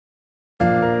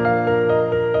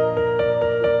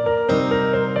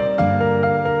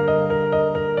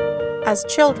As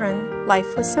children,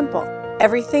 life was simple.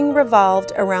 Everything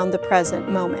revolved around the present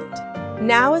moment.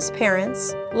 Now as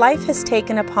parents, life has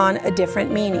taken upon a different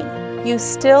meaning. You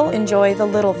still enjoy the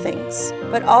little things,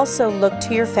 but also look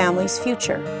to your family's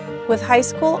future. With high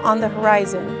school on the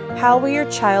horizon, how will your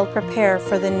child prepare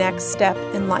for the next step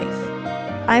in life?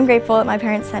 I'm grateful that my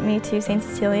parents sent me to St.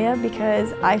 Cecilia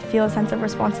because I feel a sense of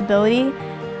responsibility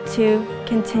to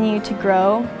continue to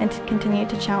grow and to continue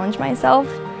to challenge myself.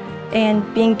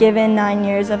 And being given 9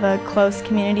 years of a close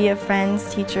community of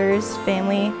friends, teachers,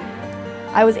 family,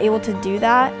 I was able to do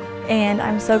that. And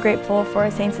I'm so grateful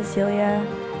for St. Cecilia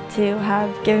to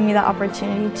have given me the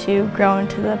opportunity to grow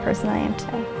into the person I am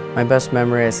today. My best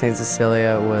memory at St.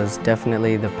 Cecilia was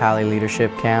definitely the Pally Leadership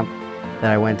Camp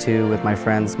that I went to with my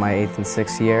friends my 8th and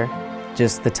 6th year.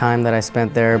 Just the time that I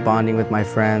spent there bonding with my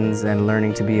friends and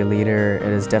learning to be a leader,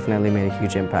 it has definitely made a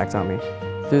huge impact on me.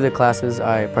 Through the classes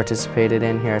I participated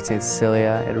in here at St.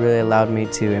 Cecilia, it really allowed me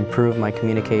to improve my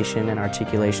communication and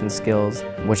articulation skills,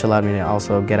 which allowed me to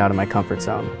also get out of my comfort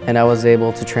zone. And I was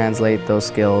able to translate those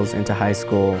skills into high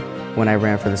school when I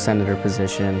ran for the senator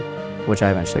position, which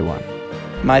I eventually won.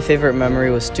 My favorite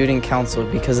memory was student council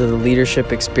because of the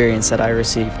leadership experience that I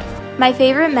received. My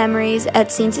favorite memories at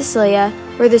St. Cecilia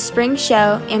were the spring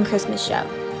show and Christmas show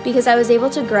because I was able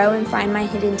to grow and find my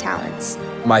hidden talents.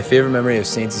 My favorite memory of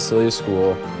St. Cecilia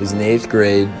School is in the 8th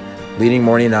grade, leading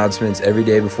morning announcements every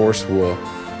day before school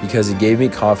because it gave me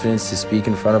confidence to speak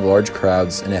in front of large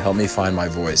crowds and it helped me find my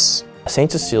voice.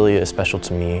 St. Cecilia is special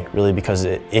to me really because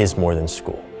it is more than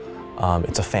school.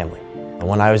 It's a family.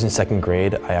 When I was in 2nd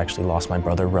grade, I actually lost my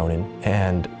brother Ronan,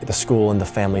 and the school and the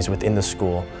families within the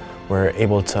school were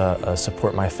able to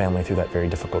support my family through that very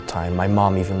difficult time. My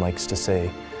mom even likes to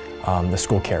say the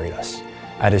school carried us.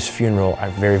 At his funeral, I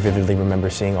very vividly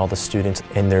remember seeing all the students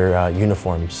in their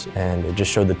uniforms, and it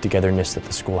just showed the togetherness that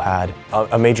the school had.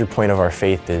 A major point of our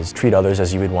faith is treat others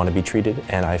as you would want to be treated,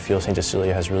 and I feel St.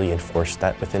 Cecilia has really enforced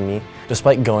that within me.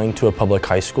 Despite going to a public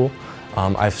high school,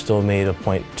 I've still made a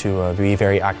point to be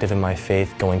very active in my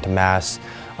faith, going to Mass.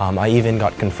 I even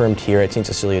got confirmed here at St.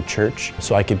 Cecilia Church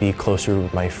so I could be closer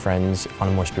with my friends on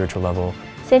a more spiritual level.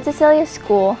 St. Cecilia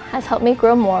School has helped me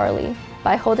grow morally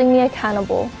by holding me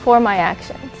accountable for my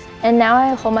actions. And now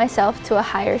I hold myself to a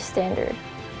higher standard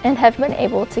and have been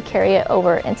able to carry it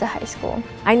over into high school.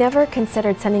 I never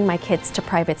considered sending my kids to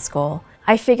private school.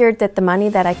 I figured that the money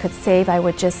that I could save, I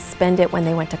would just spend it when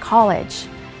they went to college.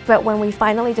 But when we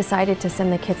finally decided to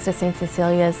send the kids to St.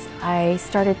 Cecilia's, I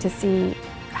started to see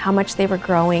how much they were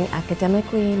growing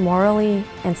academically, morally,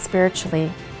 and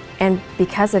spiritually. And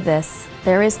because of this,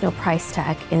 there is no price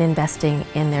tag in investing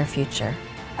in their future.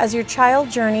 As your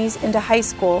child journeys into high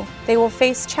school, they will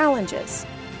face challenges.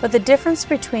 But the difference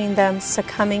between them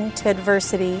succumbing to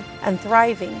adversity and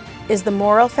thriving is the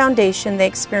moral foundation they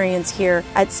experience here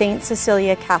at St.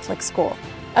 Cecilia Catholic School.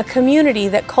 A community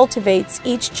that cultivates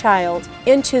each child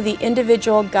into the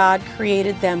individual God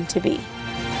created them to be.